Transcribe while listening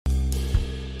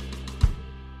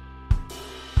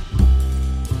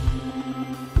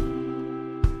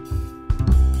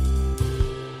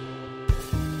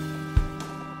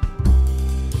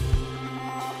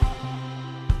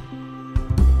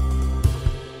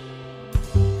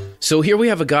So here we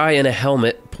have a guy in a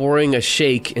helmet pouring a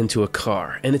shake into a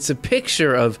car, and it's a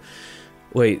picture of...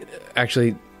 Wait,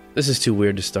 actually, this is too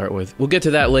weird to start with. We'll get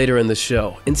to that later in the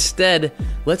show. Instead,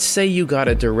 let's say you got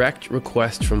a direct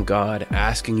request from God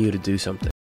asking you to do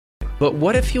something. But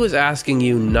what if he was asking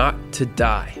you not to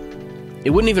die? It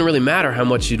wouldn't even really matter how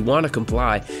much you'd want to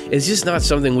comply. It's just not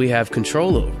something we have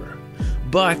control over.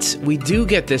 But we do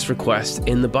get this request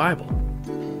in the Bible.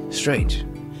 Strange.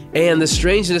 And the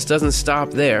strangeness doesn't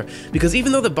stop there, because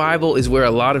even though the Bible is where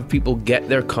a lot of people get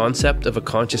their concept of a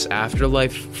conscious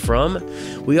afterlife from,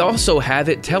 we also have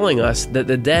it telling us that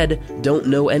the dead don't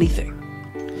know anything.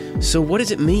 So what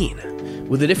does it mean?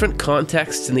 With the different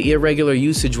contexts and the irregular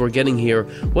usage we're getting here,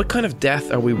 what kind of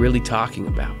death are we really talking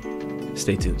about?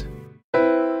 Stay tuned.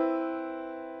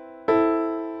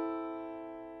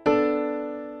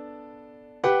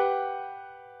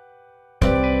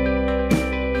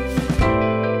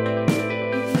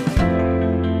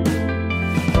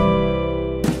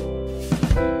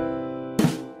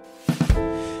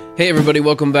 Hey everybody,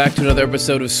 welcome back to another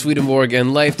episode of Swedenborg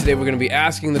and Life. Today we're going to be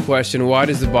asking the question, why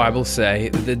does the Bible say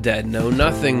that the dead know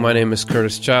nothing? My name is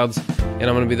Curtis Childs, and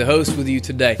I'm going to be the host with you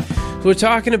today. So we're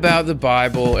talking about the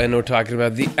Bible, and we're talking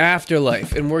about the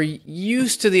afterlife, and we're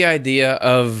used to the idea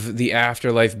of the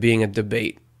afterlife being a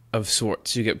debate of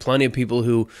sorts. You get plenty of people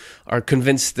who are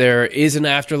convinced there is an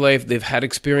afterlife, they've had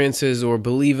experiences or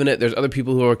believe in it. There's other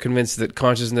people who are convinced that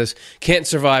consciousness can't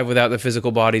survive without the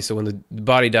physical body, so when the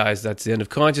body dies, that's the end of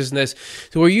consciousness.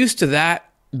 So we're used to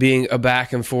that being a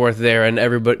back and forth there,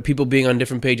 and people being on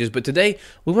different pages. But today,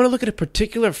 we want to look at a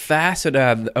particular facet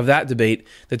of that debate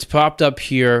that's popped up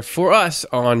here for us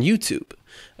on YouTube.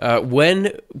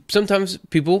 When sometimes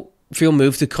people feel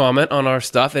moved to comment on our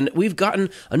stuff, and we've gotten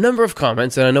a number of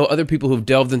comments, and I know other people who've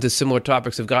delved into similar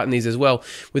topics have gotten these as well,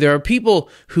 where there are people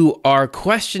who are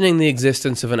questioning the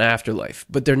existence of an afterlife,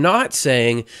 but they're not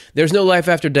saying there's no life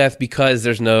after death because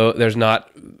there's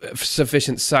not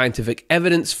sufficient scientific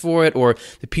evidence for it, or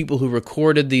the people who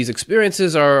recorded these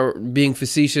experiences are being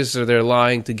facetious, or they're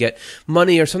lying to get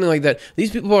money or something like that.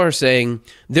 These people are saying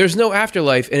there's no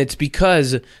afterlife, and it's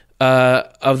because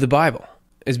of the Bible.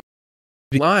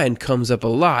 Line comes up a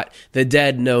lot, the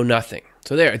dead know nothing.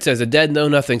 So there, it says the dead know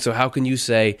nothing, so how can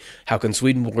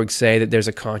Swedenborg say that there's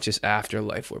a conscious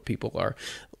afterlife where people are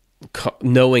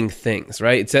knowing things,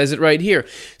 right? It says it right here.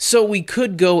 So we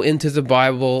could go into the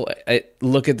Bible,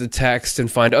 look at the text,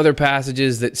 and find other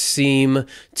passages that seem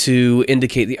to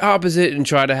indicate the opposite and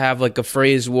try to have like a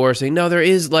phrase war saying, no, there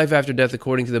is life after death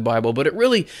according to the Bible. But it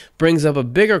really brings up a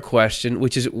bigger question,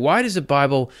 which is, why does the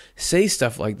Bible say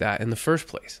stuff like that in the first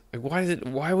place? Like,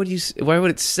 why would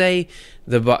it say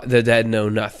the dead know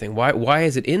nothing? Why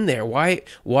is it in there? Why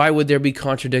would there be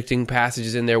contradicting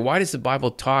passages in there? Why does the Bible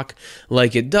talk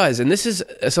like it does? And this is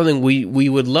something we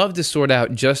would love to sort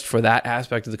out just for that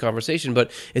aspect of the conversation, but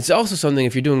it's also something,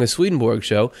 if you're doing a Swedenborg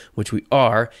show, which we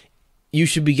are, you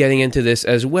should be getting into this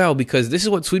as well, because this is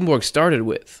what Swedenborg started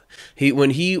with.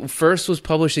 When he first was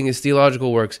publishing his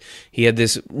theological works, he had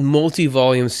this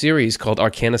multi-volume series called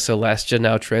Arcana Celestia,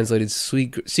 now translated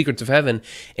Secrets of Heaven,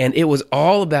 and it was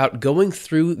all about going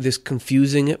through this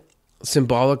confusing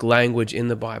symbolic language in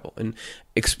the Bible and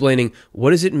explaining, what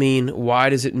does it mean, why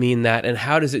does it mean that, and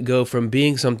how does it go from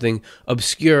being something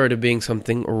obscure to being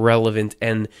something relevant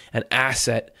and an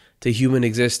asset to human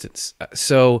existence.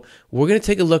 So we're going to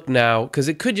take a look now, because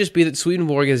it could just be that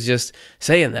Swedenborg is just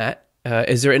saying that.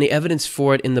 Is there any evidence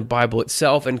for it in the Bible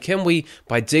itself? And can we,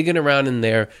 by digging around in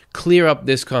there, clear up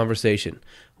this conversation?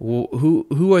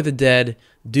 Who are the dead?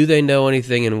 Do they know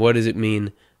anything? And what does it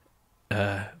mean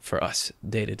for us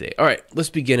day to day? All right,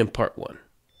 let's begin in part one.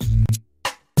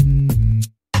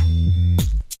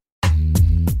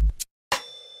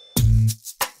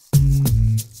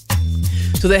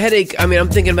 So the headache, I'm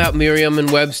thinking about Merriam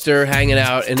and Webster hanging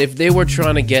out, and if they were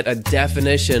trying to get a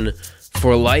definition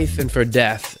for life and for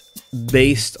death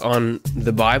based on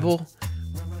the Bible,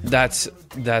 that's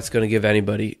going to give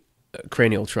anybody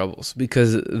cranial troubles,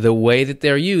 because the way that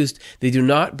they're used, they do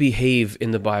not behave in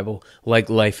the Bible like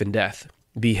life and death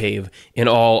behave in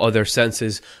all other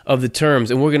senses of the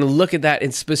terms. And we're going to look at that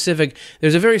in specific.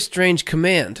 There's a very strange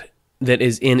command that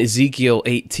is in Ezekiel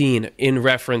 18 in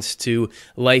reference to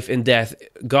life and death.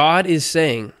 God is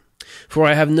saying, "For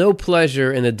I have no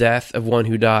pleasure in the death of one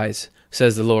who dies,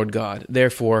 says the Lord God.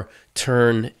 Therefore,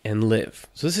 turn and live."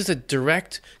 So this is a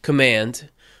direct command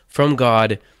from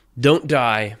God. Don't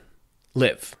die,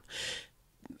 live.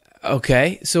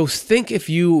 Okay, so think if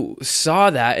you saw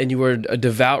that and you were a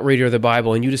devout reader of the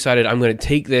Bible and you decided, I'm going to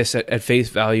take this at face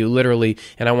value, literally,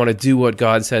 and I want to do what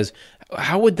God says.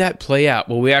 how would that play out?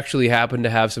 Well, we actually happen to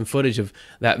have some footage of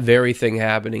that very thing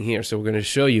happening here, so we're going to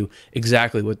show you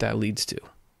exactly what that leads to.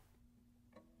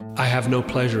 I have no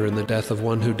pleasure in the death of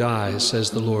one who dies,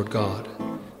 says the Lord God.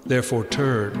 Therefore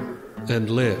turn and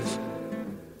live.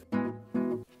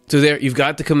 So there, you've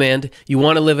got the command. You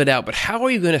want to live it out, but how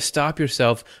are you going to stop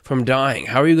yourself from dying?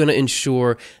 How are you going to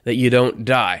ensure that you don't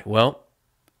die? Well,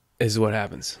 this is what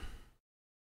happens.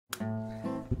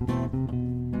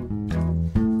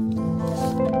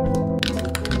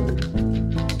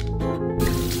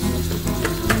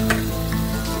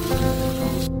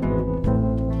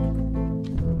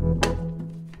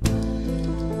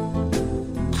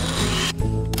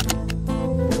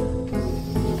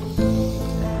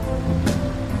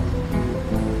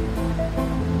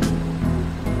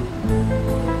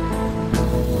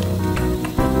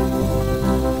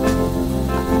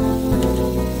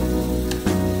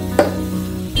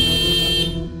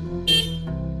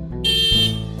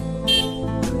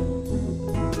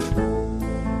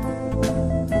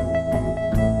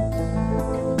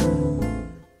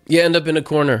 You end up in a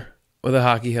corner with a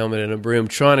hockey helmet and a broom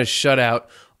trying to shut out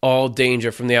all danger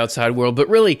from the outside world. But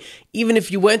really, even if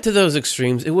you went to those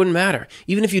extremes, it wouldn't matter.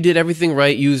 Even if you did everything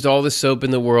right, used all the soap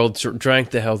in the world, drank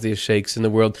the healthiest shakes in the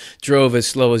world, drove as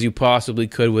slow as you possibly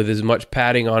could with as much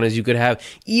padding on as you could have,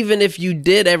 even if you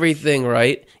did everything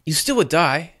right, you still would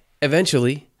die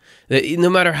eventually. No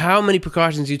matter how many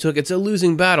precautions you took, it's a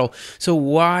losing battle. So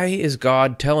why is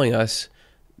God telling us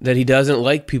that he doesn't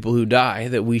like people who die,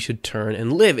 that we should turn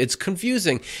and live? It's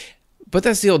confusing. But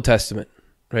that's the Old Testament,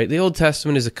 right? The Old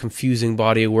Testament is a confusing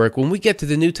body of work. When we get to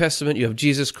the New Testament, you have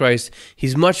Jesus Christ.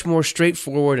 He's much more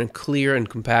straightforward and clear and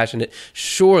compassionate.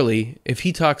 Surely, if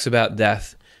he talks about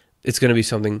death, it's going to be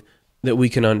something that we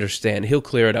can understand. He'll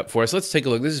clear it up for us. Let's take a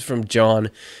look. This is from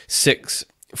John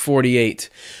 6:48.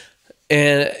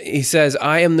 And he says,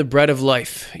 I am the bread of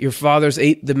life. Your fathers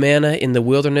ate the manna in the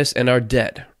wilderness and are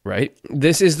dead, right?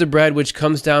 This is the bread which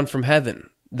comes down from heaven,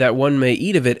 that one may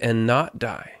eat of it and not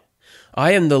die.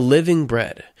 I am the living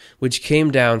bread which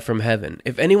came down from heaven.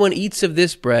 If anyone eats of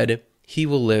this bread, he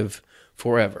will live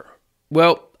forever.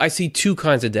 Well, I see two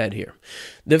kinds of dead here.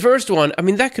 The first one,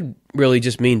 that could really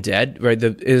just mean dead, right?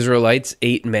 The Israelites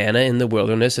ate manna in the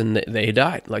wilderness and they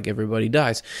died, like everybody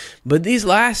dies. But these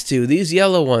last two, these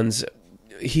yellow ones,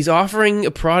 he's offering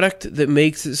a product that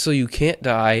makes it so you can't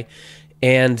die,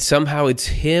 and somehow it's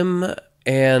him,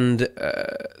 and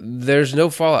there's no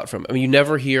fallout from it. You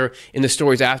never hear in the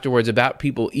stories afterwards about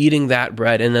people eating that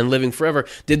bread and then living forever.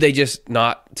 Did they just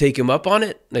not take him up on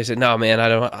it? They said, "No, man, I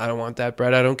don't want that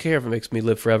bread. I don't care if it makes me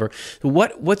live forever."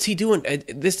 What's he doing?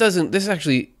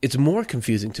 It's more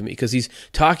confusing to me because he's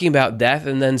talking about death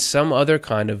and then some other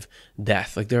kind of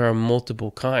death. Like there are multiple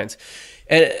kinds.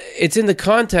 And it's in the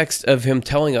context of him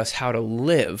telling us how to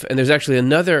live. And there's actually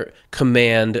another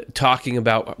command talking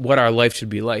about what our life should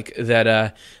be like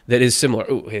that is similar.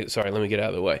 Oh, hey, sorry, let me get out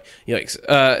of the way. Yikes.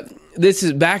 This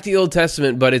is back to the Old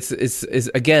Testament, but it's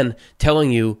again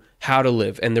telling you how to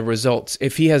live and the results.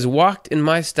 If he has walked in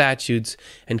my statutes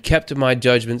and kept my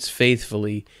judgments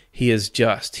faithfully, he is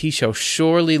just. He shall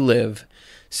surely live,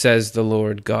 says the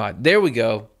Lord God. There we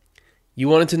go. You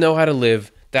wanted to know how to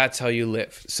live. That's how you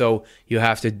live. So you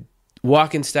have to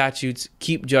walk in statutes,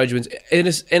 keep judgments,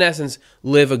 in essence,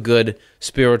 live a good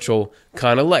spiritual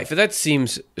kind of life. That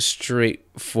seems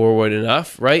straightforward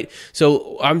enough, right?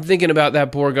 So I'm thinking about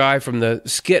that poor guy from the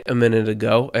skit a minute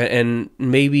ago, and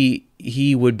maybe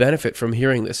he would benefit from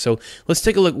hearing this. So let's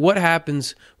take a look. What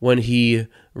happens when he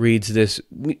reads this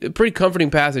pretty comforting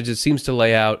passage that seems to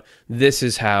lay out, this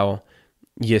is how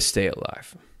you stay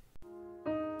alive.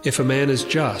 If a man is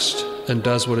just and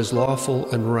does what is lawful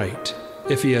and right,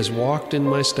 if he has walked in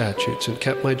my statutes and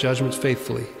kept my judgments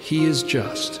faithfully, he is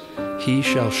just. He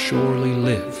shall surely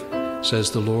live,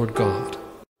 says the Lord God.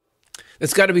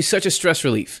 It's got to be such a stress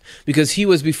relief because he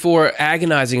was before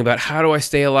agonizing about how do I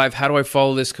stay alive? How do I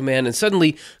follow this command? And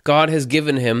suddenly God has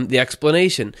given him the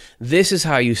explanation. This is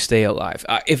how you stay alive.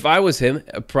 If I was him,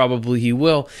 probably he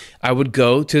will, I would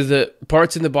go to the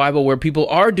parts in the Bible where people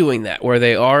are doing that, where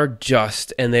they are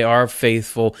just and they are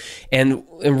faithful, and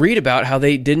read about how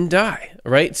they didn't die,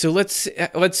 right? So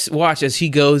let's watch as he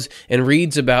goes and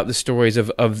reads about the stories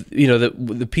of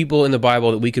the people in the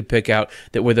Bible that we could pick out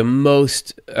that were the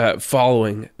most following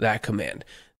that command.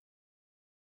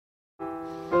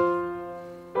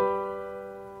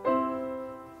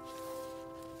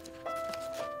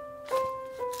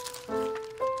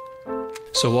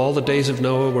 So all the days of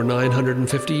Noah were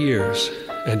 950 years.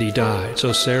 and he died.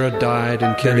 So Sarah died,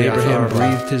 and Abraham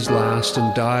breathed his last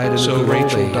and died. And so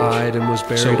Rachel died and was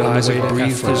buried. So Isaac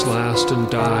breathed his last and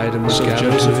died and was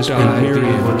gathered to his bride. And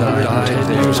Miriam died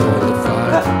 10 years old and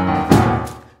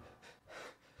died.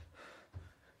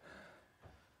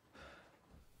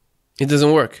 It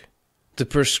doesn't work. The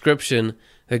prescription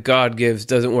that God gives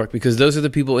doesn't work, because those are the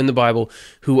people in the Bible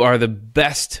who are the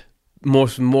best,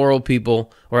 most moral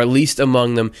people, or at least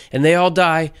among them, and they all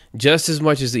die just as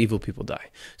much as the evil people die.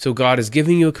 So God is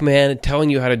giving you a command and telling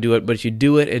you how to do it, but if you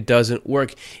do it, it doesn't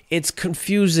work. It's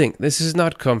confusing. This is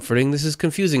not comforting. This is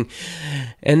confusing.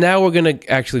 And now we're going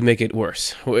to actually make it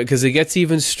worse, because it gets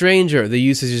even stranger, the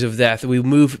usages of death. We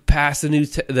move past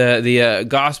the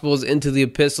Gospels into the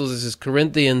epistles. This is 1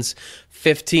 Corinthians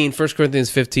 15,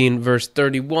 verse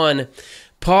 31.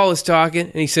 Paul is talking,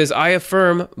 and he says, I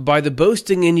affirm by the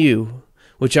boasting in you,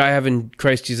 which I have in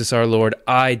Christ Jesus our Lord,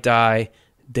 I die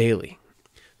daily.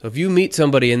 So if you meet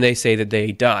somebody and they say that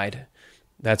they died,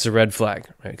 that's a red flag,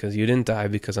 right? Because you didn't die,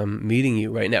 because I'm meeting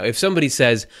you right now. If somebody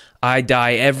says, I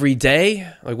die every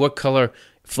day, like, what color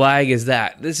flag is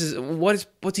that? This is, what's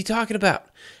he talking about?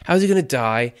 How's he going to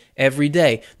die every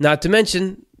day? Not to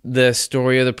mention the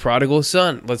story of the prodigal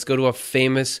son. Let's go to a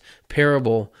famous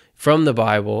parable from the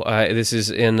Bible. This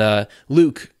is in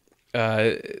Luke.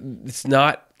 It's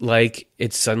not like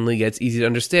it suddenly gets easy to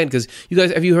understand, because you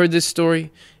guys, have you heard this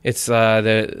story? It's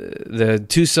the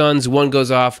two sons. One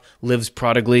goes off, lives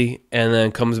prodigally, and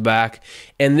then comes back.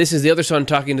 And this is the other son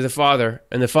talking to the father,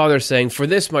 and the father is saying, for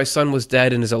this my son was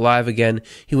dead and is alive again.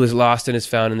 He was lost and is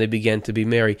found, and they began to be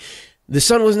merry. The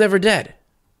son was never dead.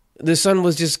 The son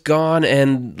was just gone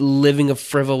and living a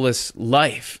frivolous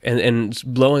life and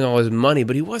blowing all his money,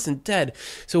 but he wasn't dead.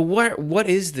 So what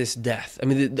is this death? I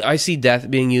mean, I see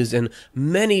death being used in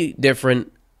many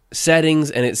different settings,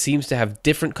 and it seems to have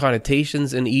different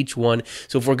connotations in each one.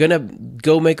 So if we're going to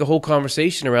go make a whole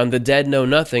conversation around the dead know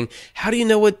nothing, how do you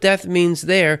know what death means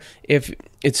there if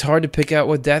it's hard to pick out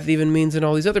what death even means in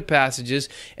all these other passages?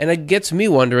 And it gets me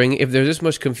wondering, if there's this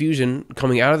much confusion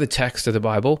coming out of the text of the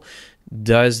Bible,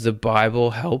 does the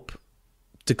Bible help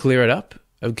to clear it up?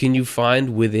 Can you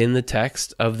find within the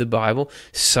text of the Bible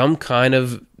some kind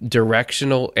of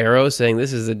directional arrow saying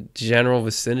this is a general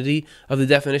vicinity of the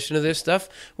definition of this stuff?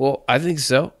 Well, I think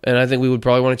so. And I think we would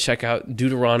probably want to check out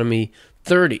Deuteronomy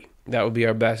 30. That would be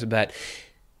our best bet.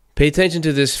 Pay attention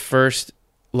to this first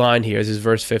line here. This is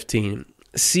verse 15.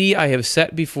 See, I have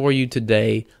set before you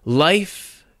today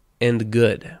life and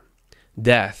good,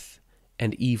 death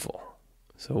and evil.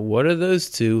 So what are those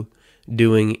two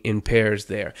doing in pairs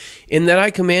there? In that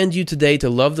I command you today to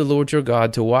love the Lord your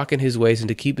God, to walk in his ways and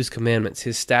to keep his commandments,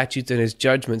 his statutes and his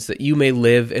judgments, that you may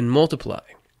live and multiply.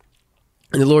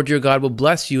 And the Lord your God will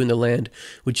bless you in the land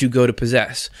which you go to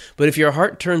possess. But if your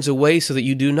heart turns away so that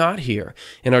you do not hear,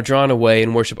 and are drawn away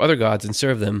and worship other gods and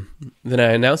serve them, then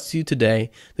I announce to you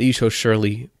today that you shall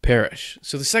surely perish.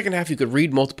 So the second half you could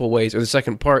read multiple ways, or the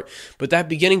second part, but that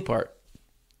beginning part,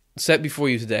 set before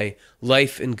you today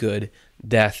life and good,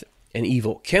 death and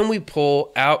evil. Can we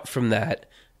pull out from that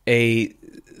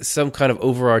some kind of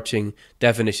overarching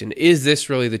definition? Is this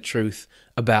really the truth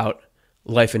about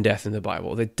life and death in the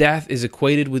Bible? That death is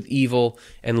equated with evil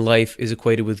and life is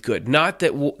equated with good. Not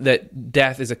that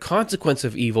death is a consequence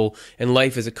of evil and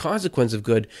life is a consequence of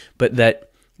good, but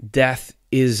that death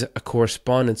is a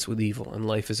correspondence with evil and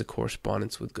life is a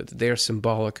correspondence with good. They are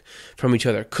symbolic from each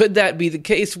other. Could that be the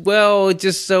case? Well, it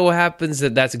just so happens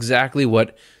that that's exactly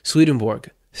what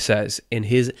Swedenborg says in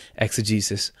his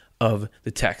exegesis of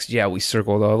the text. Yeah, we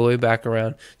circled all the way back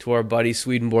around to our buddy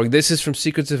Swedenborg. This is from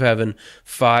Secrets of Heaven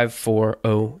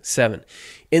 5407.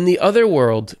 In the other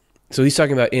world, so he's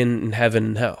talking about in heaven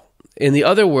and hell. In the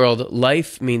other world,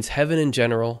 life means heaven in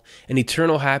general and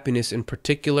eternal happiness in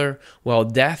particular, while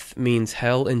death means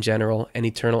hell in general and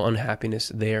eternal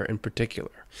unhappiness there in particular.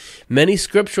 Many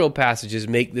scriptural passages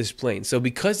make this plain. So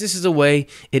because this is the way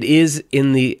it is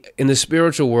in the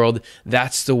spiritual world,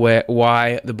 that's the way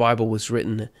why the Bible was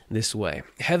written this way.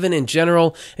 Heaven in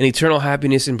general and eternal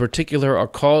happiness in particular are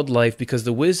called life because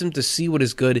the wisdom to see what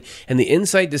is good and the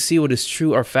insight to see what is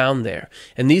true are found there.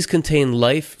 And these contain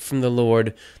life from the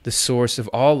Lord, the source of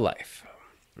all life.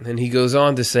 And he goes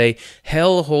on to say,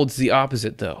 hell holds the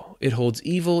opposite, though. It holds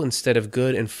evil instead of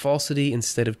good and falsity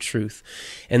instead of truth,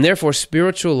 and therefore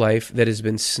spiritual life that has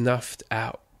been snuffed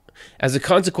out. As a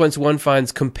consequence, one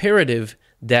finds comparative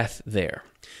death there.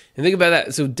 And think about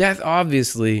that. So death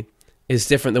obviously is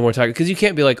different than we're talking, because you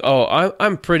can't be like, oh,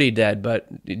 I'm pretty dead,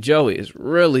 but Joey is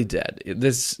really dead.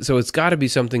 So it's got to be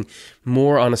something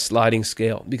more on a sliding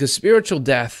scale, because spiritual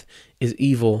death is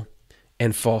evil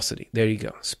and falsity. There you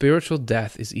go. Spiritual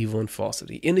death is evil and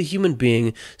falsity. In the human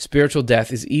being, spiritual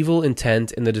death is evil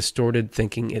intent and the distorted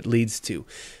thinking it leads to.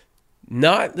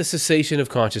 Not the cessation of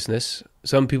consciousness.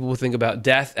 Some people will think about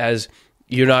death as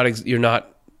you're not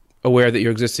aware that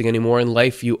you're existing anymore. In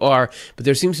life, you are. But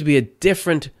there seems to be a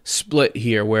different split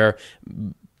here where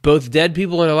both dead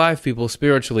people and alive people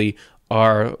spiritually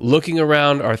are looking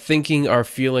around, are thinking, are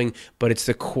feeling, but it's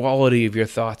the quality of your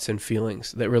thoughts and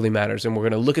feelings that really matters. And we're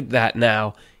going to look at that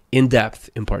now in depth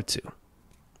in part 2.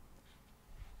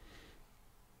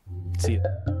 See you.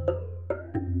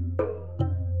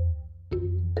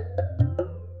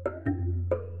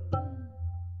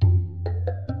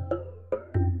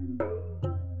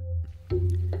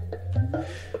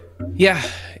 Yeah,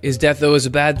 is death though a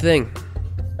bad thing?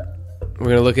 We're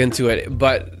going to look into it,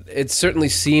 but it certainly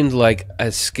seemed like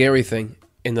a scary thing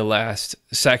in the last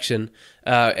section.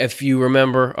 If you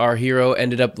remember, our hero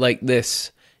ended up like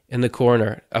this in the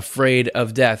corner, afraid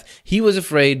of death. He was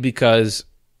afraid because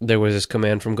there was this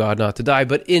command from God not to die,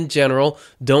 but in general,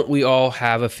 don't we all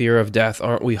have a fear of death?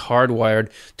 Aren't we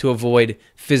hardwired to avoid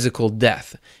physical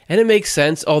death? And it makes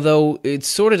sense, although it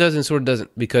sort of does and sort of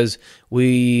doesn't, because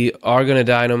we are going to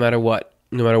die no matter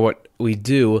what we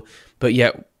do, but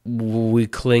yet we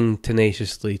cling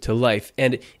tenaciously to life.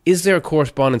 And is there a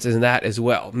correspondence in that as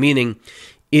well? Meaning,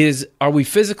 are we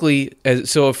physically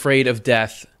so afraid of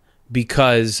death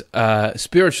because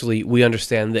spiritually we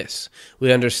understand this?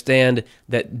 We understand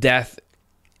that death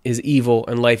is evil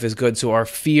and life is good. So our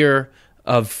fear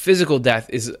of physical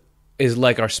death is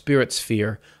like our spirit's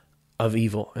fear of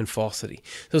evil and falsity.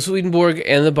 So Swedenborg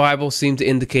and the Bible seem to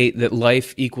indicate that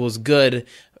life equals good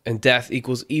and death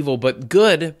equals evil, but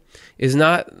good is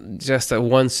not just a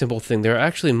one simple thing. There are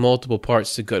actually multiple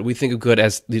parts to good. We think of good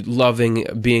as the loving,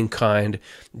 being kind,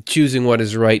 choosing what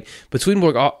is right, but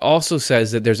Swedenborg also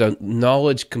says that there's a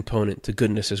knowledge component to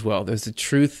goodness as well. There's the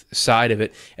truth side of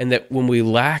it, and that when we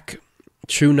lack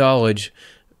true knowledge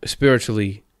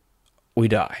spiritually, we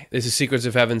die. This is Secrets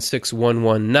of Heaven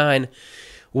 6119.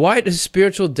 Why does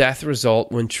spiritual death result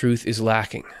when truth is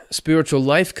lacking? Spiritual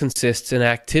life consists in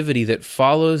activity that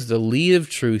follows the lead of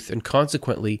truth and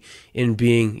consequently in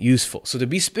being useful. So to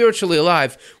be spiritually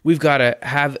alive, we've got to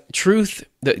have truth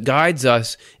that guides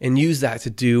us and use that to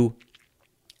do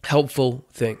helpful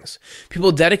things.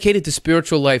 People dedicated to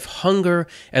spiritual life hunger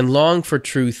and long for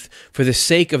truth for the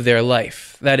sake of their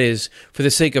life. That is, for the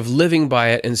sake of living by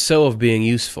it and so of being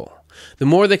useful. The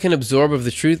more they can absorb of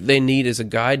the truth they need as a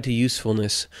guide to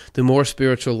usefulness, the more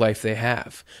spiritual life they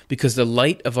have, because the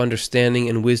light of understanding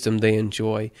and wisdom they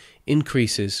enjoy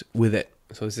increases with it.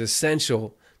 So it's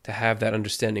essential to have that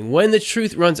understanding. When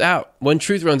truth runs out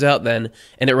then,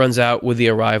 and it runs out with the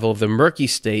arrival of the murky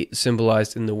state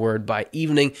symbolized in the word by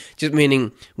evening, just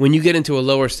meaning when you get into a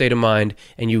lower state of mind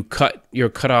and you're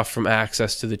cut off from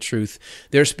access to the truth,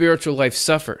 their spiritual life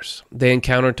suffers. They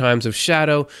encounter times of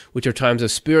shadow, which are times of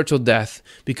spiritual death,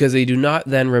 because they do not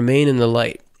then remain in the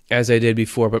light as they did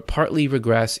before, but partly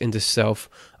regress into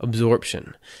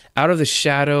self-absorption. Out of the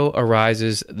shadow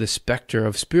arises the specter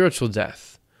of spiritual death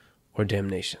or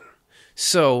damnation.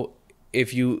 So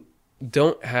if you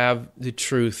don't have the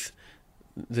truth,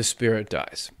 the spirit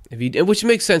dies. Which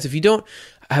makes sense. If you don't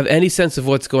have any sense of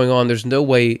what's going on, there's no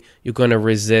way you're going to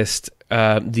resist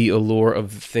the allure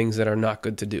of things that are not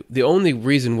good to do. The only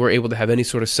reason we're able to have any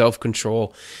sort of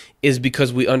self-control is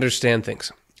because we understand things.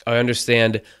 I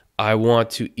understand I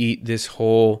want to eat this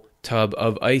whole tub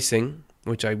of icing,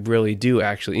 which I really do,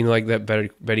 actually. Like that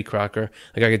Betty Crocker.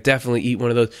 Like, I could definitely eat one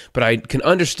of those. But I can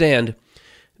understand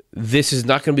this is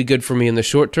not going to be good for me in the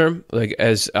short term. Like,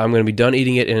 as I'm going to be done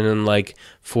eating it, and in like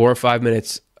 4 or 5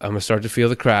 minutes, I'm going to start to feel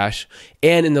the crash.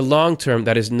 And in the long term,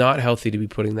 that is not healthy to be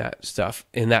putting that stuff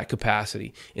in that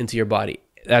capacity into your body.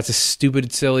 That's a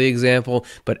stupid, silly example.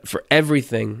 But for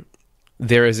everything,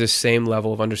 there is this same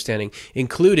level of understanding,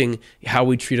 including how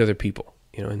we treat other people.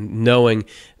 And knowing,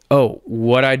 oh,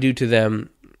 what I do to them,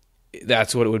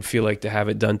 that's what it would feel like to have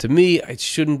it done to me. It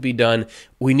shouldn't be done.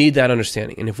 We need that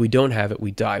understanding. And if we don't have it,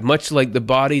 we die. Much like the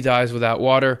body dies without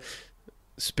water,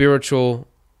 the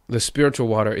spiritual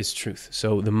water is truth.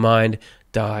 So the mind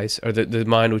dies, or the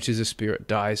mind, which is a spirit,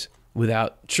 dies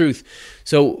without truth.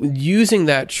 So using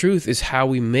that truth is how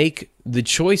we make the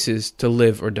choices to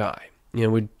live or die.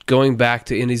 We're going back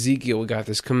to in Ezekiel, we got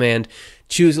this command,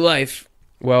 choose life.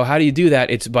 Well, how do you do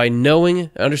that? It's by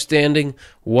knowing, understanding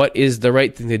what is the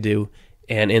right thing to do,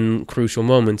 and in crucial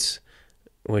moments,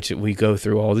 which we go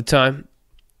through all the time,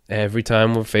 every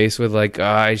time we're faced with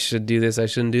I should do this, I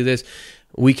shouldn't do this,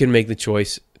 we can make the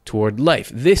choice toward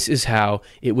life. This is how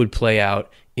it would play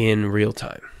out in real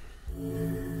time.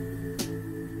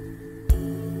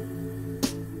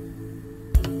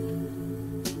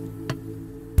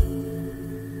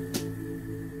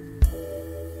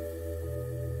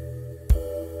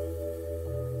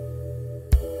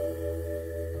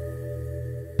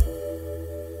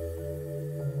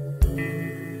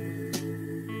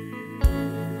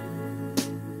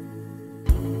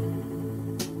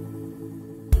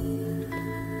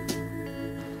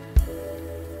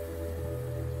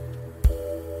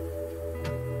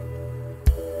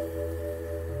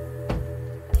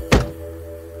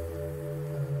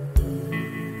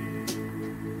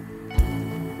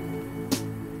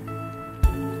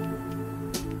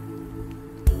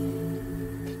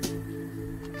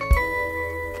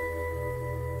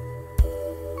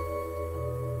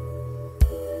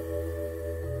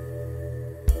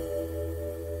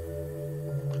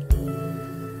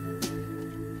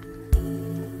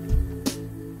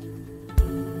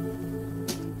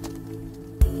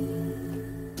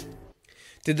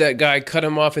 Did that guy cut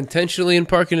him off intentionally and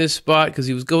park in his spot because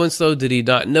he was going slow? Did he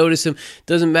not notice him?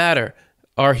 Doesn't matter.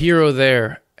 Our hero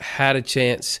there had a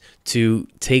chance to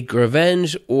take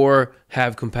revenge or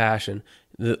have compassion.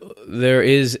 There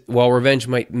is, while revenge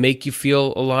might make you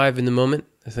feel alive in the moment,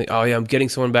 I think, oh yeah, I'm getting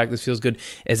someone back, this feels good,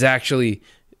 it's actually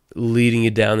leading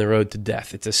you down the road to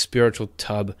death. It's a spiritual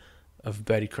tub of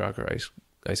Betty Crocker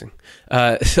icing.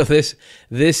 So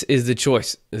this is the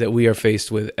choice that we are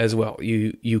faced with as well.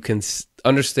 You can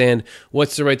understand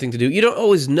what's the right thing to do. You don't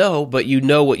always know, but you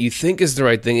know what you think is the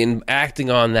right thing, and acting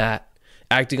on that,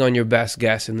 acting on your best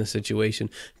guess in the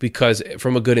situation, because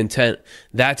from a good intent,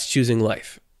 that's choosing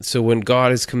life. So when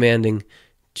God is commanding,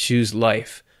 choose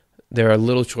life, there are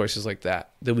little choices like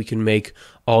that we can make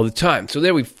all the time. So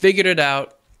there we figured it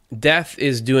out. Death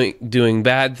is doing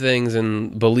bad things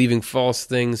and believing false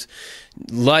things.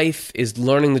 Life is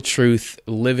learning the truth,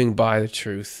 living by the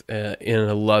truth in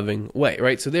a loving way,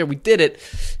 right? So there we did it,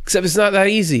 except it's not that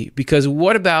easy, because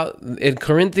what about in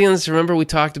Corinthians? Remember we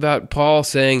talked about Paul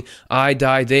saying, I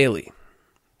die daily.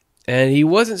 And he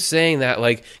wasn't saying that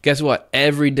like, guess what?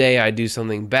 Every day I do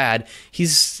something bad.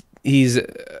 He's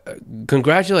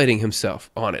congratulating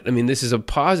himself on it. I mean, this is a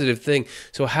positive thing.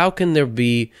 So how can there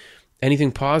be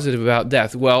anything positive about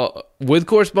death? Well, with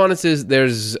correspondences,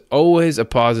 there's always a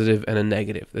positive and a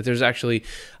negative. That there's actually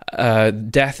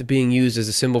death being used as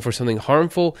a symbol for something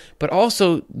harmful, but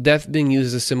also death being used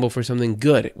as a symbol for something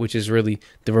good, which is really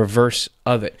the reverse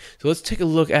of it. So let's take a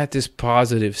look at this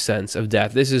positive sense of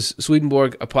death. This is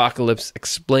Swedenborg Apocalypse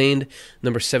Explained,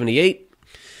 number 78.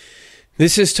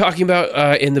 This is talking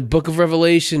about in the book of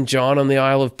Revelation, John on the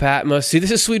Isle of Patmos. See,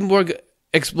 this is Swedenborg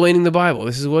explaining the Bible.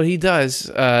 This is what he does.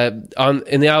 In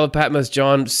the Isle of Patmos,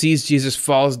 John sees Jesus,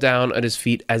 falls down at his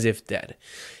feet as if dead.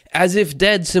 As if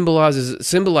dead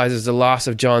symbolizes the loss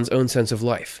of John's own sense of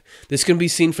life. This can be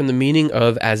seen from the meaning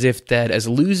of as if dead as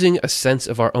losing a sense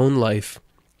of our own life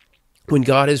when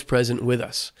God is present with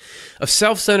us. A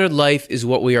self-centered life is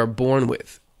what we are born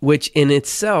with, which in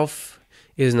itself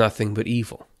is nothing but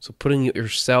evil. So putting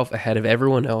yourself ahead of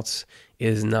everyone else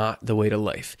is not the way to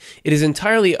life. It is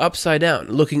entirely upside down,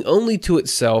 looking only to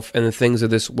itself and the things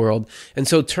of this world, and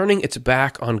so turning its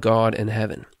back on God and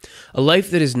heaven. A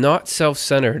life that is not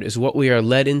self-centered is what we are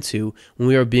led into when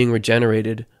we are being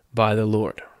regenerated by the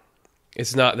Lord.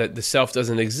 It's not that the self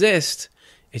doesn't exist,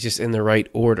 it's just in the right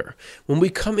order. When we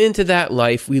come into that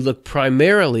life, we look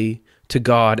primarily to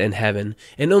God and heaven,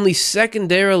 and only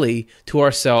secondarily to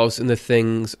ourselves and the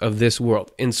things of this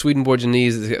world. In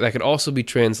Swedenborgianese, that could also be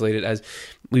translated as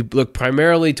we look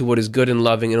primarily to what is good and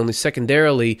loving, and only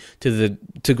secondarily to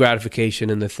gratification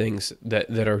and the things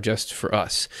that are just for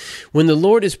us. When the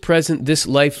Lord is present, this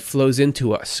life flows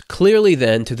into us. Clearly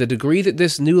then, to the degree that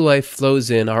this new life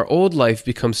flows in, our old life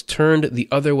becomes turned the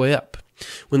other way up.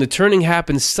 When the turning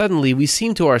happens suddenly, we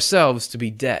seem to ourselves to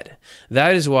be dead.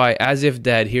 That is why, as if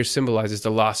dead, here symbolizes the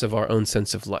loss of our own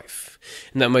sense of life.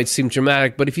 And that might seem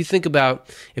dramatic, but if you think about,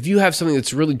 if you have something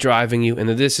that's really driving you, and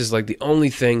that this is like the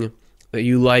only thing that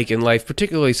you like in life,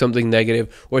 particularly something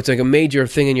negative, or it's like a major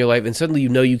thing in your life, and suddenly you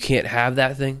know you can't have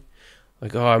that thing.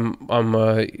 Like, oh,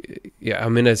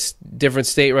 I'm in a different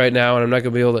state right now, and I'm not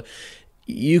going to be able to.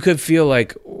 You could feel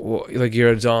like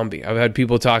you're a zombie. I've had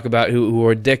people talk about who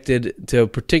are addicted to a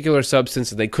particular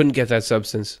substance and they couldn't get that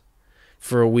substance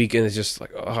for a week, and it's just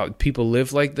like, oh, people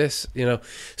live like this, you know.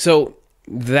 So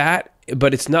that,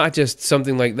 but it's not just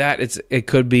something like that. It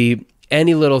could be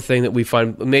any little thing that we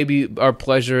find. Maybe our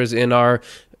pleasure is in our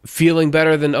feeling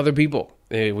better than other people.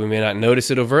 We may not notice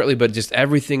it overtly, but just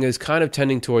everything is kind of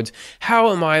tending towards,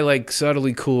 how am I like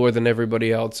subtly cooler than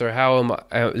everybody else, or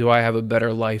do I have a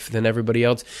better life than everybody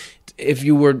else? If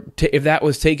that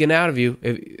was taken out of you,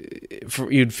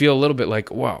 you'd feel a little bit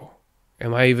like, wow,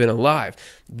 am I even alive?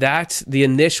 That's the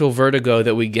initial vertigo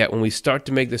that we get when we start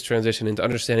to make this transition into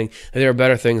understanding that there are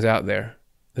better things out there.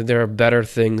 That there are better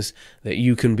things that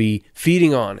you can be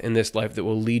feeding on in this life that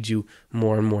will lead you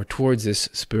more and more towards this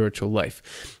spiritual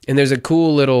life. And there's a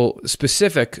cool little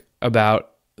specific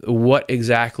about what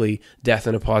exactly death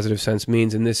in a positive sense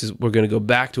means. And we're going to go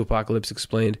back to Apocalypse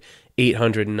Explained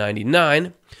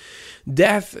 899.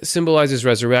 Death symbolizes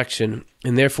resurrection,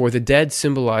 and therefore the dead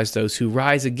symbolize those who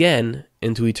rise again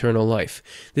into eternal life.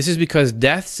 This is because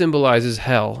death symbolizes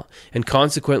hell, and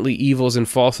consequently evils and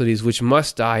falsities which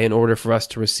must die in order for us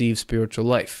to receive spiritual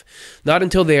life. Not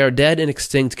until they are dead and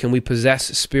extinct can we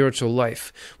possess spiritual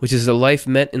life, which is the life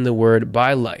meant in the word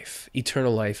by life,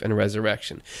 eternal life, and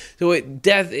resurrection. So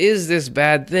death is this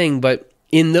bad thing, but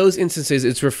in those instances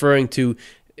it's referring to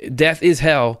death is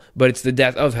hell, but it's the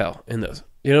death of hell in those.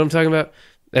 You know what I'm talking about?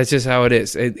 That's just how it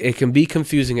is. It can be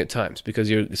confusing at times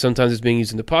because sometimes it's being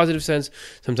used in the positive sense,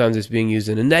 sometimes it's being used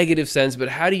in a negative sense. But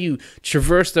how do you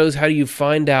traverse those? How do you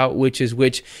find out which is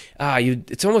which?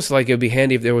 It's almost like it'd be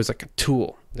handy if there was like a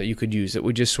tool that you could use that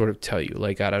would just sort of tell you,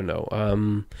 like, I don't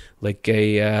know, like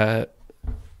a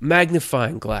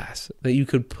magnifying glass that you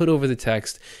could put over the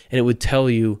text and it would tell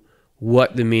you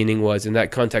what the meaning was in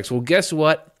that context. Well, guess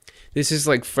what? This is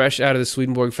like fresh out of the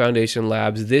Swedenborg Foundation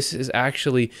labs. This is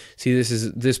actually,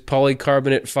 this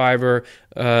polycarbonate fiber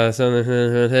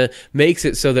makes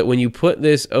it so that when you put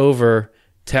this over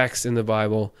text in the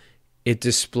Bible, it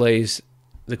displays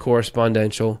the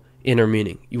correspondential inner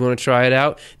meaning. You want to try it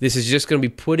out? This is just going to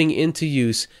be putting into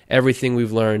use everything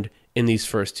we've learned in these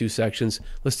first two sections.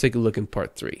 Let's take a look in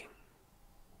part 3.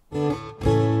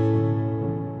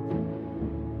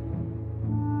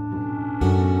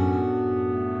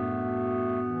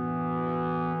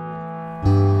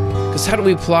 How do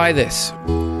we apply this?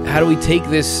 How do we take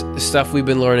this stuff we've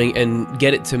been learning and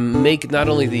get it to make not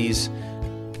only these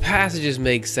passages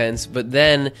make sense, but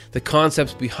then the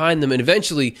concepts behind them, and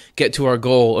eventually get to our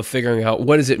goal of figuring out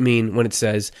what does it mean when it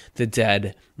says the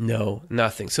dead know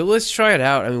nothing. So let's try it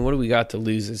out. I mean, what do we got to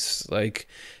lose? It's like,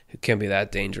 it can't be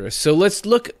that dangerous. So let's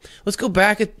go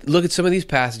back and look at some of these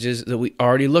passages that we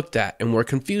already looked at and were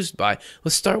confused by.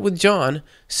 Let's start with John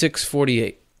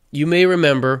 6:48. You may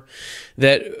remember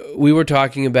that we were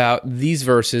talking about these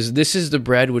verses. This is the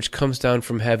bread which comes down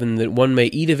from heaven, that one may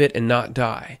eat of it and not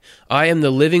die. I am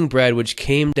the living bread which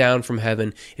came down from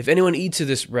heaven. If anyone eats of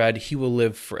this bread, he will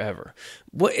live forever.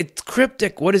 It's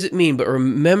cryptic. What does it mean? But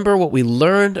remember what we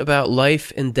learned about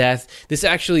life and death. This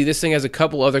thing has a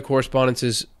couple other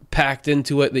correspondences packed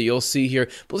into it that you'll see here.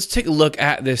 But let's take a look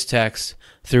at this text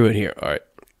through it here. All right.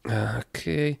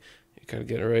 Okay. You got to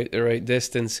get the right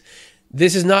distance.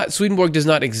 This is not, Swedenborg does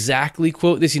not exactly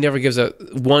quote this. He never gives a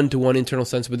one-to-one internal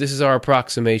sense, but this is our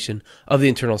approximation of the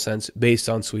internal sense based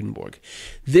on Swedenborg.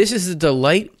 This is the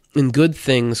delight in good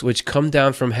things which come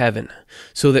down from heaven,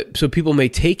 so people may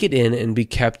take it in and be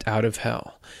kept out of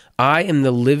hell. I am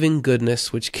the living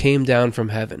goodness which came down from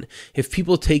heaven. If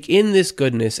people take in this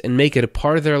goodness and make it a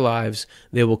part of their lives,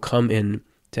 they will come in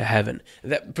to heaven.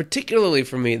 That, particularly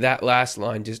for me, that last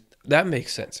line that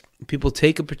makes sense. People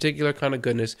take a particular kind of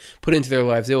goodness, put it into their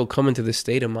lives, they will come into the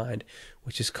state of mind,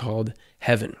 which is called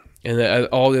heaven. And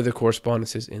all the other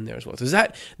correspondences in there as well. So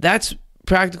that's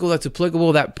practical, that's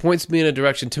applicable, that points me in a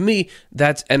direction. To me,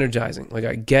 that's energizing. Like,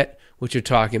 I get what you're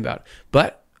talking about.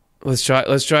 But let's try it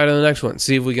on the next one.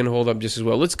 See if we can hold up just as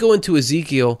well. Let's go into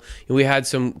Ezekiel. We had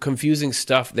some confusing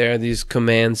stuff there, these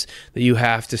commands that you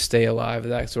have to stay alive,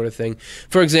 that sort of thing.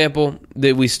 For example,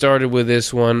 that we started with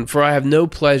this one. For I have no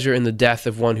pleasure in the death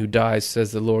of one who dies,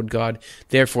 says the Lord God.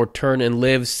 Therefore turn and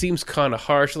live. Seems kind of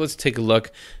harsh. Let's take a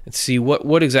look and see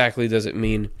what exactly does it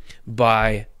mean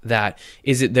by that.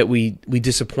 Is it that we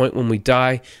disappoint when we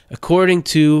die? According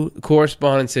to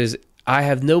correspondences, I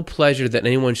have no pleasure that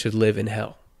anyone should live in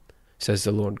hell, says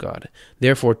the Lord God.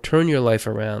 Therefore, turn your life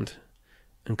around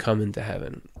and come into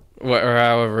heaven. Or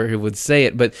however he would say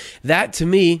it. But that, to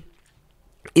me,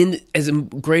 is a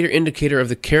greater indicator of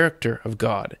the character of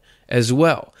God as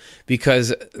well.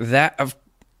 Because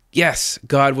yes,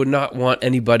 God would not want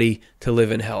anybody to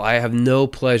live in hell. I have no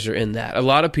pleasure in that. A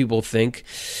lot of people think,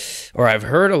 or I've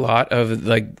heard a lot of,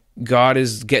 like, God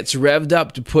gets revved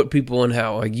up to put people in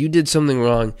hell. Like, you did something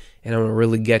wrong, and I'm going to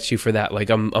really get you for that. Like,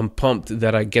 I'm pumped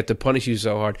that I get to punish you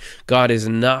so hard. God does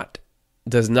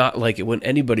not like it when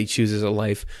anybody chooses a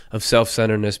life of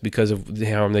self-centeredness because of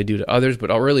the harm they do to others, but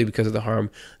really because of the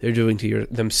harm they're doing to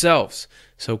themselves.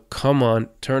 So come on,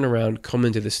 turn around, come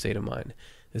into the state of mind.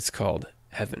 It's called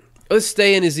heaven. Let's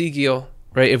stay in Ezekiel,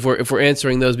 right? If we're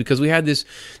answering those, because we had this.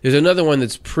 There's another one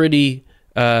that's pretty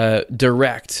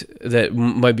direct that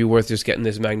might be worth just getting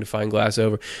this magnifying glass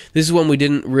over. This is one we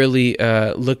didn't really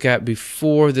look at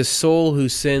before. The soul who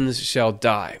sins shall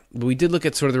die. But we did look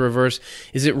at sort of the reverse.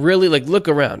 Is it really, like, look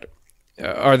around?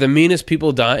 Are the meanest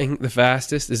people dying the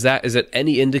fastest? Is that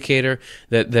any indicator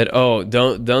that oh,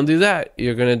 don't do that,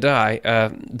 you're gonna die?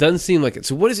 Doesn't seem like it.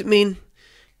 So what does it mean?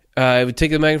 I would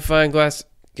take the magnifying glass,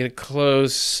 get it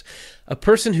close. A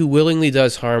person who willingly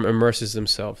does harm immerses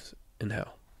themselves in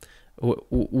hell.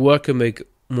 What could make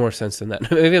more sense than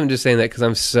that? Maybe I'm just saying that because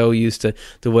I'm so used to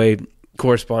the way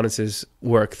correspondences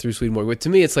work through Swedenborg. But to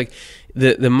me, it's like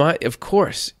of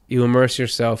course, you immerse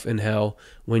yourself in hell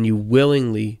when you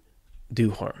willingly do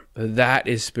harm. That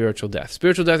is spiritual death.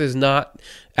 Spiritual death is not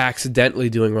accidentally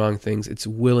doing wrong things. It's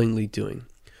willingly doing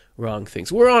wrong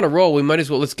things. We're on a roll. We might as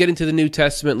well, let's get into the New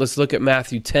Testament. Let's look at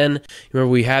Matthew 10.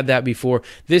 Remember, we had that before.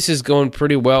 This is going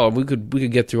pretty well. We could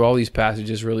get through all these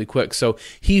passages really quick. So,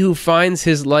 he who finds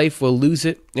his life will lose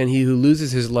it, and he who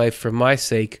loses his life for my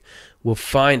sake will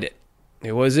find it.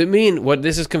 What does it mean?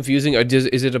 This is confusing.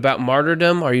 Is it about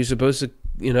martyrdom? Are you supposed to,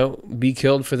 be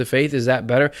killed for the faith? Is that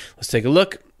better? Let's take a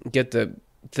look. Get the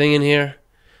thing in here.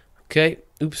 Okay.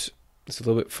 Oops. It's a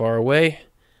little bit far away.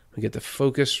 We get the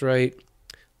focus right.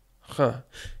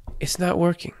 It's not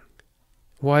working.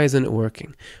 Why isn't it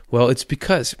working? Well, it's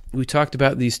because we talked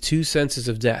about these two senses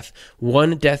of death.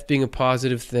 One, death being a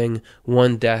positive thing.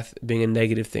 One, death being a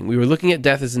negative thing. We were looking at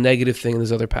death as a negative thing in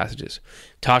those other passages,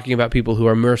 talking about people who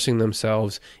are immersing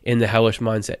themselves in the hellish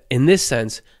mindset. In this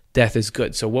sense, death is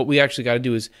good. So what we actually got to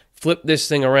do is flip this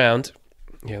thing around.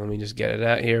 Yeah, let me just get it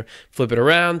out here. Flip it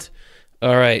around.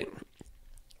 All right.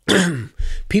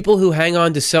 People who hang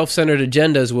on to self-centered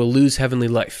agendas will lose heavenly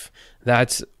life.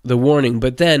 That's the warning.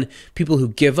 But then people who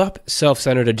give up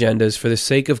self-centered agendas for the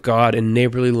sake of God and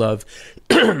neighborly love,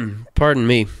 pardon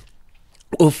me,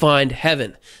 will find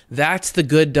heaven. That's the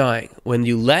good dying. When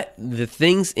you let the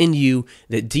things in you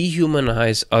that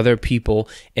dehumanize other people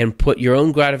and put your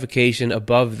own gratification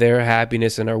above their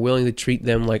happiness and are willing to treat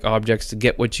them like objects to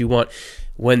get what you want,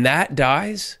 when that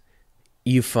dies,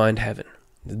 you find heaven.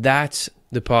 That's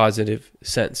the positive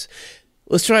sense.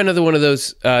 Let's try another one of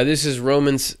those. This is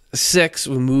Romans 6.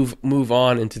 We'll move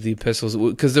on into the epistles,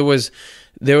 because there was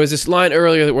this line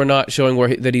earlier that we're not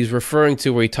showing that he's referring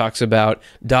to, where he talks about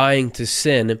dying to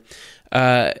sin.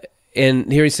 And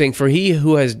here he's saying, for he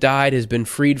who has died has been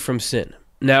freed from sin.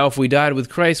 Now, if we died with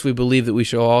Christ, we believe that we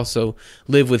shall also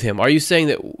live with him. Are you saying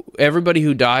that everybody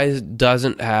who dies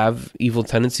doesn't have evil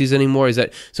tendencies anymore? Is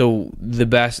that so? The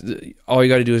best, all you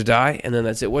got to do is die, and then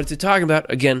that's it. What's it talking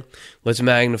about? Again, let's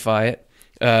magnify it.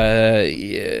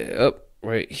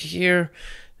 Right here.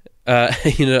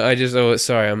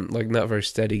 Sorry, I'm not very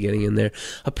steady getting in there.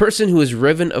 A person who has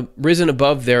risen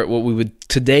above what we would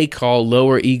today call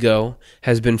lower ego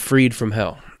has been freed from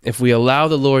hell. If we allow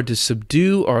the Lord to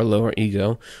subdue our lower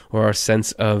ego, or our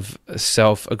sense of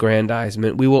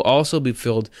self-aggrandizement, we will also be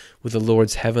filled with the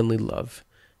Lord's heavenly love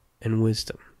and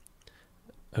wisdom.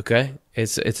 Okay?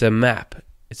 It's a map.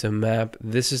 It's a map.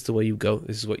 This is the way you go.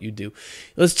 This is what you do.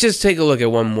 Let's just take a look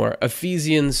at one more.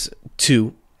 Ephesians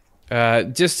 2.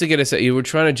 Just to get us at you, we're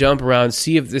trying to jump around,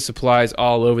 see if this applies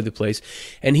all over the place.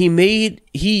 And he made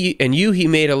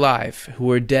alive, who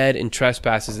were dead in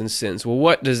trespasses and sins. Well,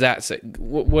 what does that say?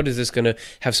 What is this going to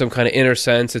have some kind of inner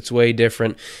sense? It's way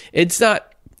different. It's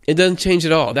not. It doesn't change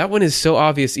at all. That one is so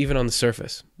obvious, even on the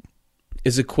surface.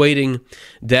 Is equating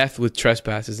death with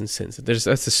trespasses and sins. That's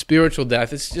a spiritual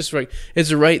death. It's just right.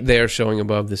 It's right there, showing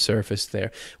above the surface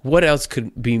there. What else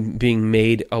could being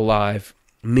made alive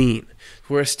mean?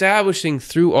 We're establishing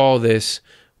through all this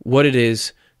what it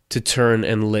is to turn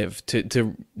and live,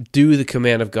 to do the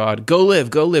command of God. Go live,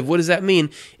 go live. What does that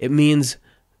mean? It means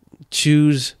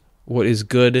choose what is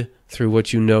good through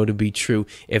what you know to be true.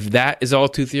 If that is all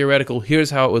too theoretical, here's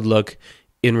how it would look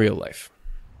in real life.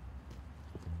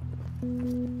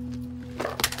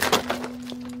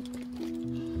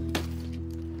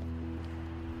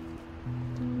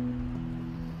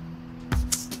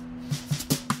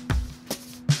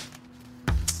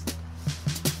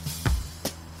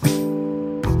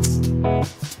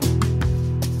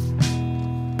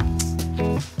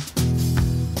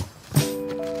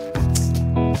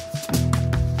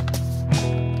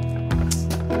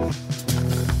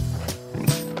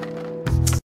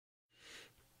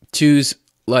 Choose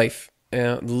life.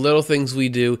 The little things we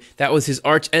do. That was his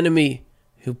arch enemy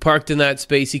who parked in that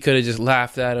space. He could have just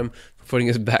laughed at him for putting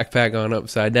his backpack on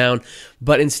upside down.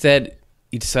 But instead,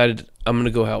 he decided, I'm going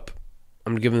to go help.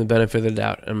 I'm going to give him the benefit of the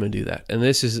doubt. I'm going to do that. And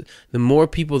this is, the more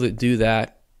people that do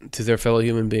that to their fellow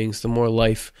human beings, the more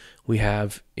life we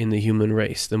have in the human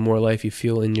race. The more life you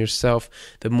feel in yourself,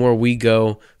 the more we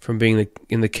go from being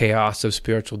in the chaos of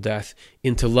spiritual death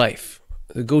into life.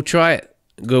 Go try it.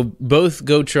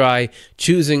 Go try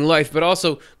choosing life, but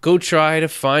also go try to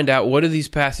find out, what do these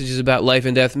passages about life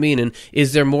and death mean? And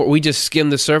is there more? We just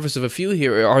skimmed the surface of a few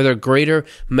here. Are there greater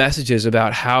messages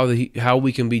about how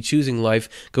we can be choosing life?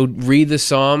 Go read the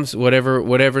Psalms,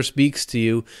 whatever speaks to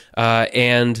you,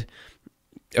 and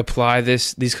apply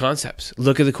these concepts.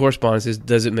 Look at the correspondences.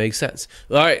 Does it make sense?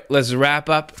 All right, let's wrap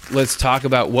up. Let's talk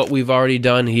about what we've already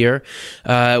done here.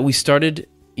 We started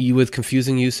with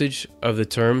confusing usage of the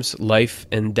terms life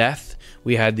and death.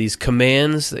 We had these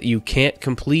commands that you can't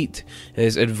complete.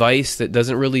 There's advice that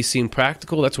doesn't really seem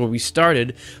practical. That's where we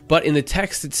started. But in the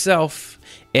text itself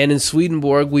and in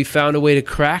Swedenborg, we found a way to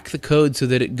crack the code so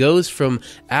that it goes from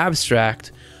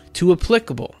abstract too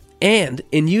applicable. And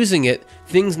in using it,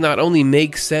 things not only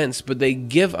make sense, but they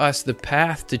give us the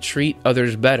path to treat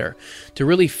others better, to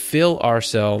really fill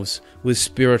ourselves with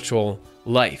spiritual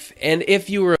life. And if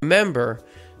you remember,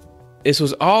 this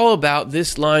was all about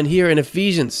this line here in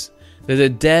Ephesians, that the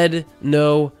dead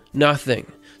know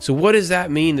nothing. So what does that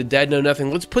mean, the dead know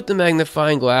nothing? Let's put the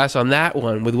magnifying glass on that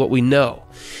one with what we know.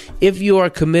 If you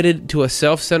are committed to a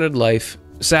self-centered life,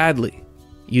 sadly,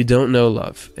 you don't know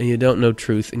love, and you don't know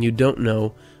truth, and you don't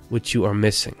know what you are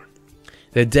missing.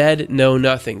 The dead know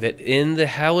nothing. That in the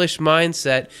hellish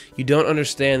mindset, you don't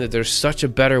understand that there's such a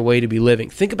better way to be living.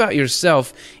 Think about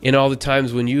yourself in all the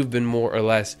times when you've been more or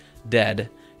less dead.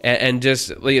 And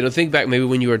just, think back maybe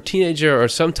when you were a teenager or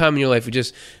sometime in your life,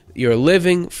 you're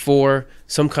living for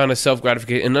some kind of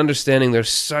self-gratification and understanding there's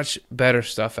such better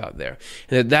stuff out there.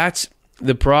 And that's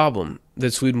the problem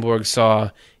that Swedenborg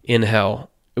saw in hell.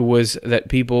 It was that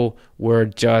people were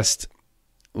just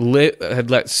had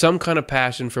let some kind of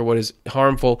passion for what is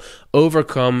harmful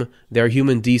overcome their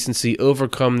human decency,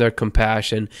 overcome their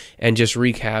compassion, and just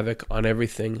wreak havoc on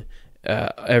everything,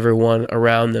 everyone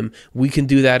around them. We can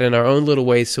do that in our own little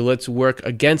ways, so let's work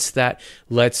against that.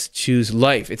 Let's choose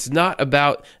life. It's not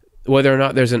about whether or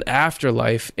not there's an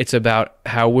afterlife. It's about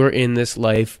how we're in this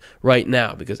life right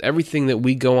now, because everything that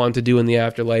we go on to do in the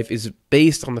afterlife is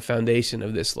based on the foundation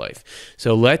of this life.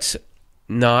 So let's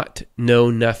not know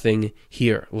nothing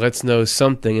here. Let's know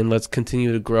something, and let's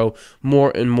continue to grow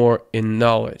more and more in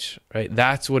knowledge, right?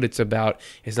 That's what it's about.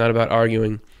 It's not about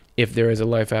arguing if there is a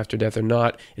life after death or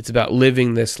not. It's about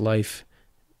living this life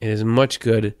in as much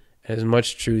good, as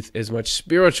much truth, as much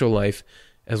spiritual life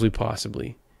as we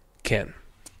possibly can.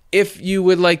 If you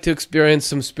would like to experience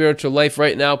some spiritual life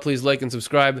right now, please like and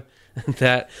subscribe.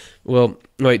 That will,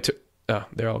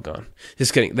 they're all gone.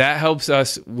 Just kidding. That helps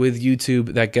us with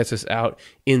YouTube. That gets us out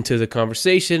into the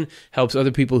conversation, helps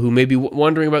other people who may be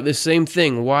wondering about this same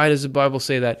thing. Why does the Bible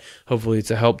say that? Hopefully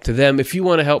it's a help to them. If you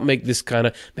want to help make this kind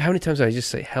of, how many times did I just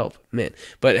say help? Man,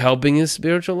 but helping is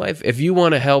spiritual life. If you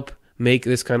want to help make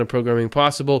this kind of programming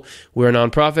possible, we're a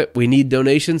nonprofit. We need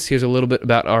donations. Here's a little bit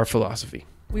about our philosophy.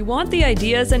 We want the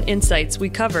ideas and insights we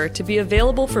cover to be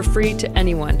available for free to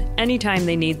anyone, anytime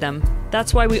they need them.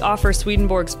 That's why we offer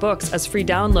Swedenborg's books as free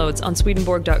downloads on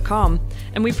Swedenborg.com,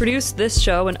 and we produce this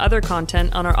show and other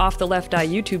content on our Off the Left Eye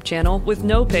YouTube channel with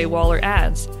no paywall or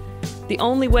ads. The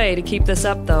only way to keep this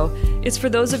up, though, is for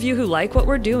those of you who like what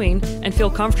we're doing and feel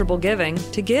comfortable giving,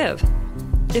 to give.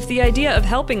 If the idea of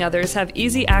helping others have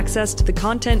easy access to the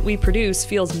content we produce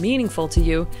feels meaningful to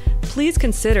you, please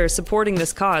consider supporting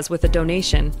this cause with a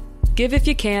donation. Give if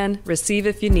you can, receive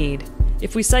if you need.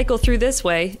 If we cycle through this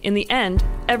way, in the end,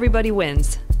 everybody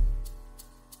wins.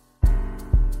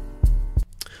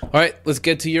 All right, let's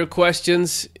get to your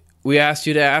questions. We asked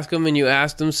you to ask them, and you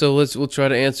asked them, so we'll try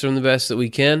to answer them the best that we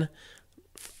can.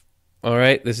 All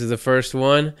right, this is the first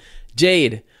one.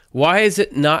 Jade, why is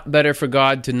it not better for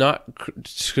God to not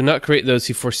create those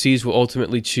he foresees will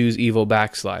ultimately choose evil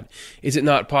backslide? Is it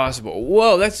not possible?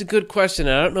 Whoa, that's a good question.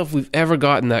 I don't know if we've ever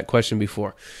gotten that question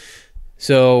before.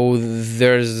 So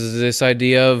there's this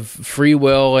idea of free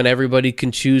will and everybody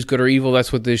can choose good or evil.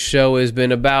 That's what this show has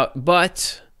been about.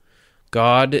 But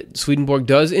Swedenborg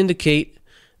does indicate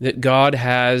that God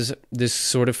has this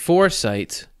sort of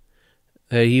foresight.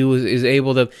 He is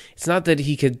able to. It's not that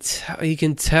he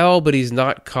can tell, but he's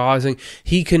not causing.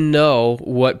 He can know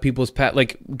what people's path.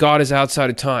 Like God is outside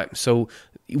of time, so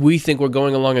we think we're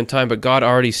going along in time, but God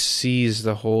already sees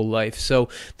the whole life. So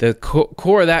the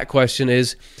core of that question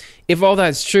is, if all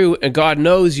that's true, and God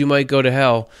knows you might go to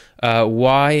hell,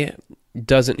 why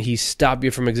doesn't he stop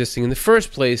you from existing in the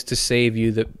first place to save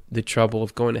you the trouble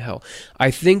of going to hell? I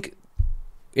think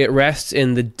it rests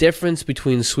in the difference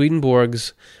between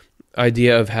Swedenborg's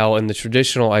idea of hell and the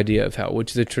traditional idea of hell,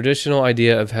 which the traditional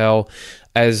idea of hell,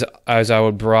 as I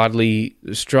would broadly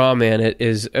straw man it,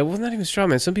 is, well, not even straw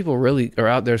man, some people really are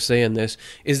out there saying this,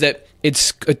 is that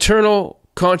it's eternal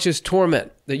conscious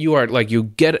torment, that you are like,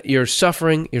 you're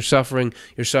suffering,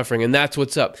 and that's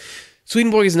what's up.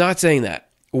 Swedenborg is not saying that.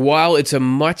 While it's a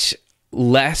much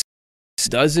less,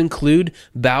 does include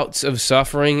bouts of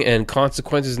suffering and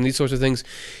consequences and these sorts of things,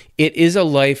 it is a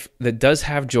life that does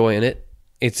have joy in it.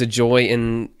 It's a joy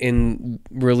in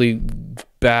really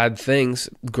bad things,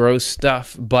 gross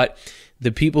stuff. But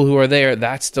the people who are there,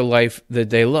 that's the life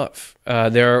that they love.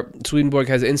 Swedenborg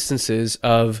has instances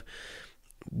of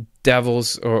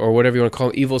devils or whatever you want to call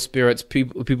them, evil spirits,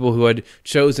 people who had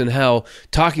chosen hell,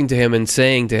 talking to him and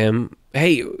saying to him,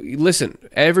 hey, listen,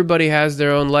 everybody has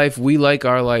their own life. We like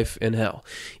our life in hell.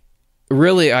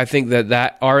 Really, I think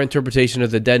that our interpretation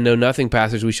of the dead know nothing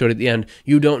passage we showed at the end,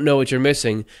 you don't know what you're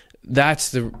missing,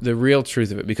 that's the real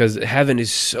truth of it, because heaven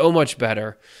is so much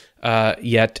better,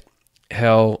 yet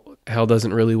hell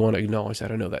doesn't really want to acknowledge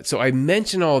that. I know that. So I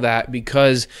mention all that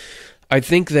because I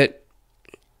think that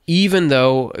even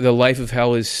though the life of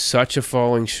hell is such a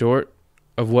falling short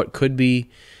of what could be,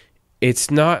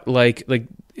 it's not like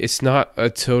it's not a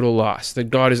total loss. That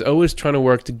God is always trying to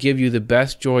work to give you the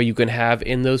best joy you can have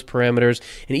in those parameters,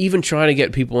 and even trying to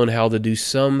get people in hell to do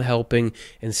some helping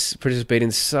and participate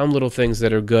in some little things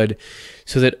that are good,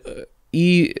 so that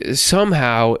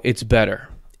somehow it's better.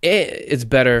 It's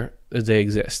better that they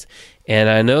exist. And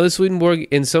I know Swedenborg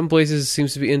in some places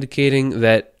seems to be indicating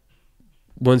that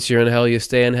once you're in hell, you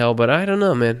stay in hell, but I don't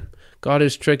know, man. God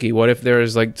is tricky. What if there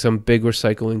is like some big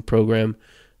recycling program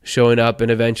showing up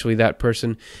and eventually that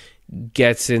person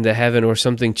gets into heaven, or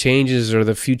something changes, or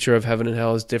the future of heaven and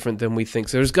hell is different than we think?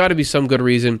 So there's got to be some good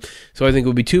reason. So I think it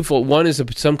would be twofold. One is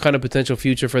some kind of potential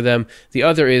future for them. The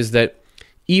other is that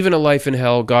even a life in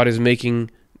hell, God is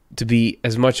making to be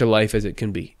as much a life as it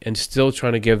can be, and still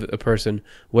trying to give a person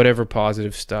whatever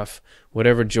positive stuff,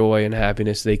 whatever joy and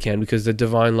happiness they can, because the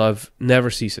divine love never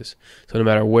ceases. So no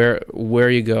matter where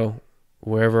you go,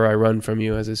 wherever I run from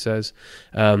you, as it says,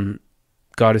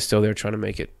 God is still there trying to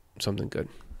make it something good.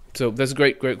 So that's a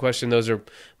great question. Those are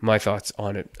my thoughts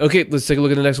on it. Okay, let's take a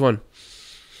look at the next one.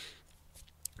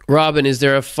 Robin, is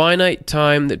there a finite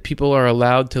time that people are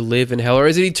allowed to live in hell, or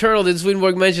is it eternal? Did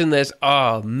Swedenborg mention this?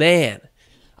 Oh, man.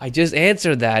 I just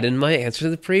answered that in my answer to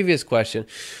the previous question.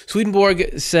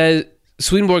 Swedenborg says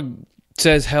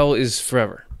hell is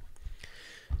forever.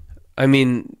 I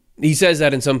mean, he says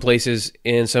that in some places.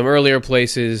 In some earlier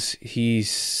places, he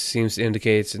seems to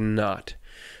indicate it's not.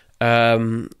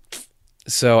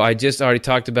 So I just already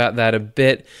talked about that a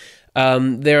bit.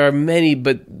 There are many,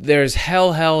 but there's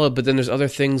hell, but then there's other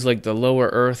things like the lower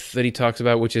earth that he talks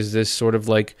about, which is this sort of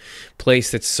like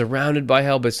place that's surrounded by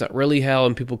hell, but it's not really hell,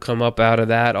 and people come up out of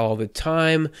that all the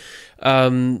time.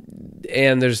 And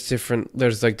there's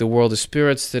like the world of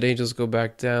spirits that angels go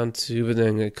back down to, but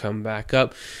then they come back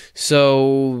up.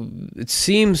 So it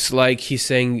seems like he's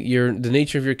saying the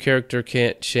nature of your character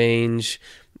can't change.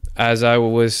 As I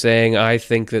was saying, I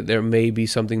think that there may be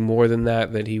something more than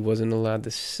that he wasn't allowed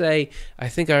to say. I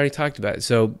think I already talked about it.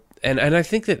 So, and I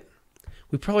think that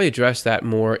we probably addressed that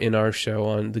more in our show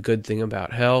on The Good Thing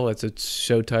About Hell. That's a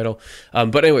show title.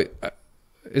 But anyway,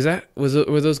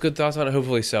 were those good thoughts on it?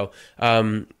 Hopefully so.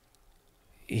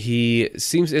 He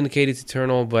seems to indicate it's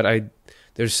eternal, but I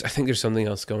think there's something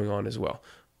else going on as well.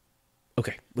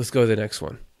 Okay, let's go to the next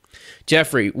one.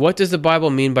 Jeffrey, what does the Bible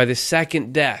mean by the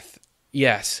second death?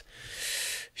 Yes.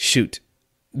 Shoot.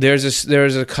 There's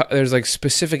like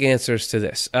specific answers to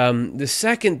this. The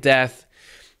second death,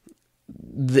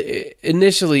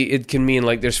 initially it can mean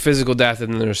like there's physical death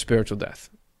and then there's spiritual death,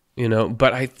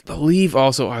 but I believe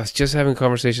also, I was just having a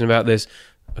conversation about this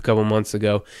a couple months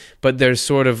ago, but there's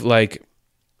sort of like,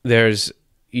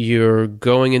 you're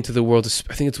going into the world of,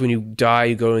 I think it's when you die,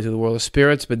 you go into the world of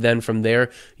spirits, but then from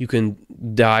there you can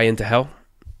die into hell.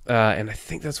 And I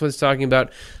think that's what it's talking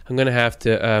about. I'm going to have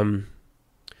to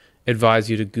advise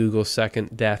you to Google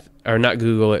second death, or not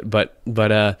Google it, but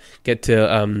get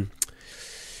to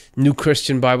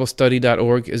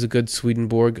newchristianbiblestudy.org is a good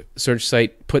Swedenborg search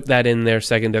site. Put that in there,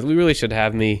 second death. We really should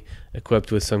have me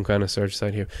equipped with some kind of search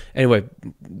site here. Anyway,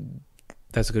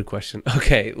 that's a good question.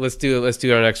 Okay, let's do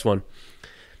our next one.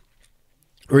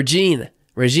 Regine,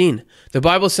 the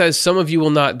Bible says some of you will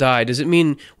not die. Does it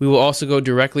mean we will also go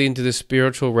directly into the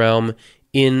spiritual realm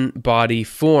in body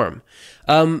form?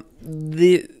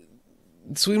 The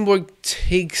Swedenborg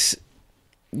takes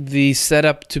the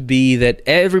setup to be that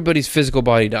everybody's physical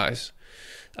body dies.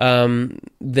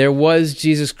 There was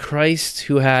Jesus Christ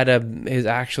who had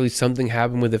actually something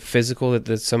happen with the physical,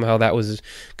 that somehow that was a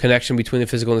connection between the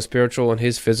physical and the spiritual, and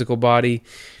his physical body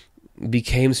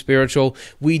became spiritual.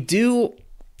 We do,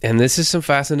 and this is some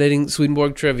fascinating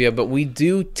Swedenborg trivia, but we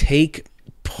do take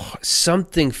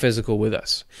something physical with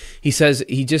us. He says,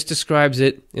 he just describes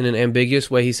it in an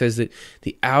ambiguous way. He says that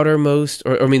the outermost,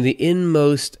 the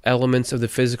inmost elements of the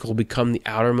physical become the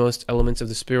outermost elements of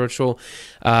the spiritual.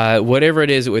 Whatever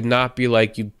it is, it would not be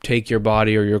like you take your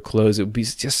body or your clothes. It would be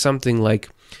just something like,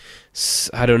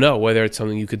 I don't know whether it's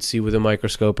something you could see with a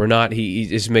microscope or not. He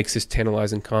just makes this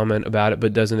tantalizing comment about it,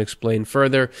 but doesn't explain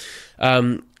further.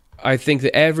 I think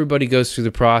that everybody goes through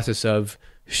the process of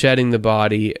shedding the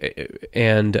body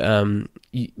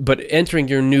but entering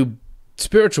your new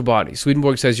spiritual body.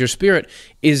 Swedenborg says your spirit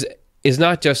is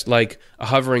not just like a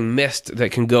hovering mist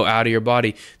that can go out of your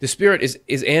body. The spirit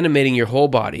is animating your whole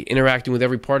body, interacting with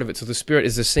every part of it. So the spirit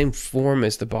is the same form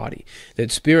as the body.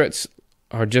 That spirits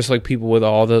are just like people with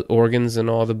all the organs and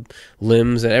all the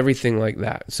limbs and everything like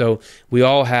that. So we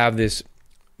all have this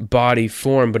body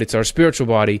form, but it's our spiritual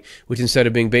body, which instead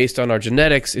of being based on our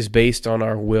genetics is based on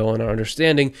our will and our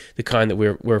understanding, the kind that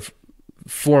we're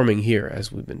forming here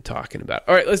as we've been talking about.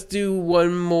 All right, let's do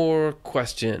one more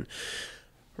question.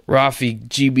 Rafi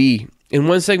GB, in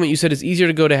one segment you said it's easier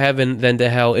to go to heaven than to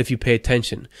hell if you pay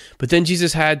attention, but then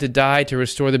Jesus had to die to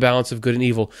restore the balance of good and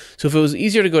evil. So if it was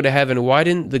easier to go to heaven, why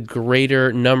didn't the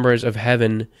greater numbers of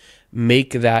heaven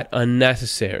make that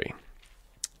unnecessary?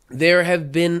 There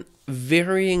have been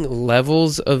varying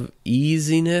levels of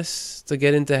easiness to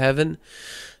get into heaven.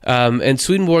 And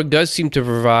Swedenborg does seem to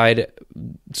provide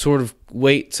sort of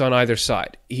weights on either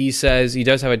side. He says he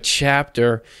does have a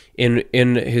chapter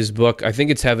in his book, I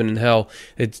think it's Heaven and Hell,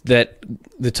 that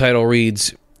the title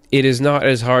reads, "It is not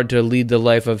as hard to lead the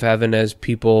life of heaven as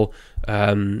people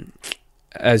think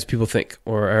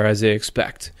or as they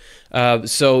expect."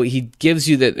 So he gives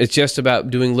you that it's just about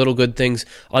doing little good things.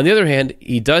 On the other hand,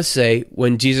 he does say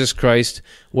when Jesus Christ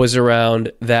was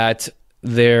around that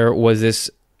there was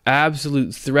this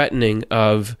absolute threatening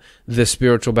of the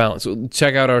spiritual balance. So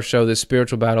check out our show, The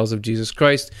Spiritual Battles of Jesus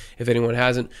Christ, if anyone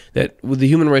hasn't, that the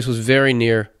human race was very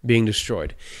near being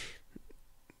destroyed.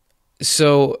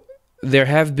 So there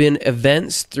have been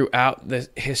events throughout the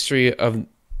history of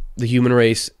the human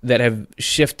race that have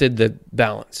shifted the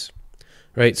balance,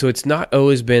 right? So it's not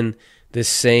always been the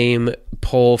same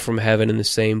pull from heaven and the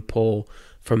same pull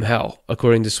from hell,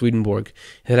 according to Swedenborg.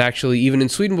 And actually, even in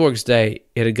Swedenborg's day,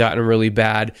 it had gotten really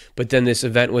bad, but then this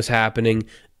event was happening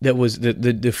that was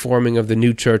the forming of the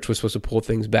new church was supposed to pull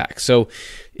things back. So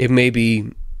it may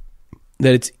be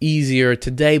that it's easier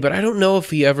today, but I don't know if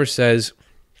he ever says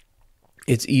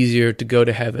it's easier to go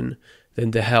to heaven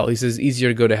than to hell. He says easier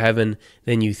to go to heaven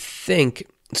than you think.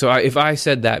 So if I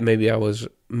said that, maybe I was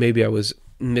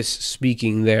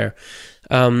misspeaking there.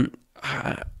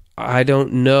 I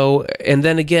don't know. And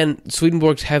then again,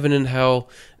 Swedenborg's heaven and hell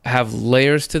have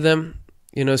layers to them,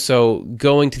 so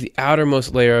going to the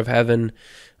outermost layer of heaven,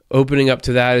 opening up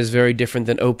to that is very different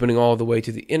than opening all the way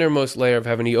to the innermost layer of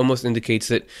heaven. He almost indicates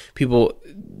that people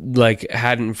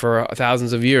hadn't for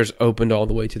thousands of years opened all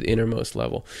the way to the innermost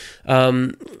level.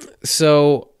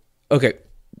 Okay,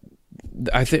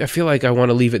 I feel like I want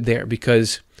to leave it there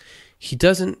because he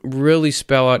doesn't really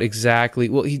spell out exactly.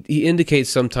 Well, he indicates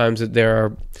sometimes that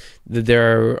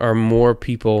there are more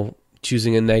people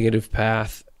choosing a negative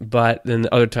path, but then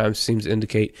other times seems to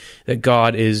indicate that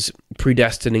God is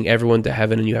predestining everyone to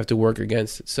heaven and you have to work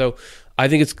against it. So I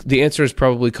think the answer is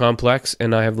probably complex,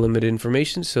 and I have limited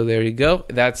information. So there you go.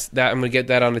 That's that. I'm going to get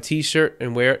that on a T-shirt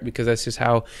and wear it because that's just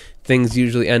how things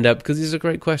usually end up. Because these are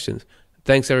great questions.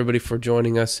 Thanks everybody for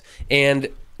joining us, and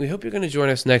we hope you're going to join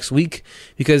us next week,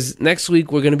 because next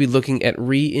week we're going to be looking at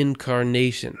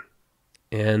reincarnation.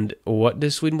 And what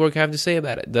does Swedenborg have to say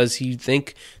about it? Does he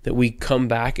think that we come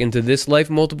back into this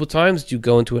life multiple times? Do you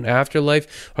go into an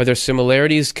afterlife? Are there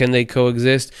similarities? Can they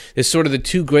coexist? There's sort of the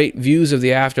two great views of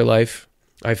the afterlife,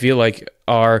 I feel like,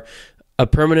 are a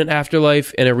permanent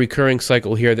afterlife and a recurring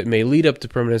cycle here that may lead up to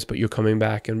permanence, but you're coming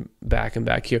back and back and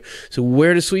back here. So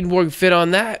where does Swedenborg fit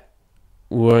on that?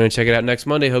 We're going to check it out next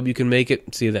Monday. Hope you can make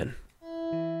it. See you then.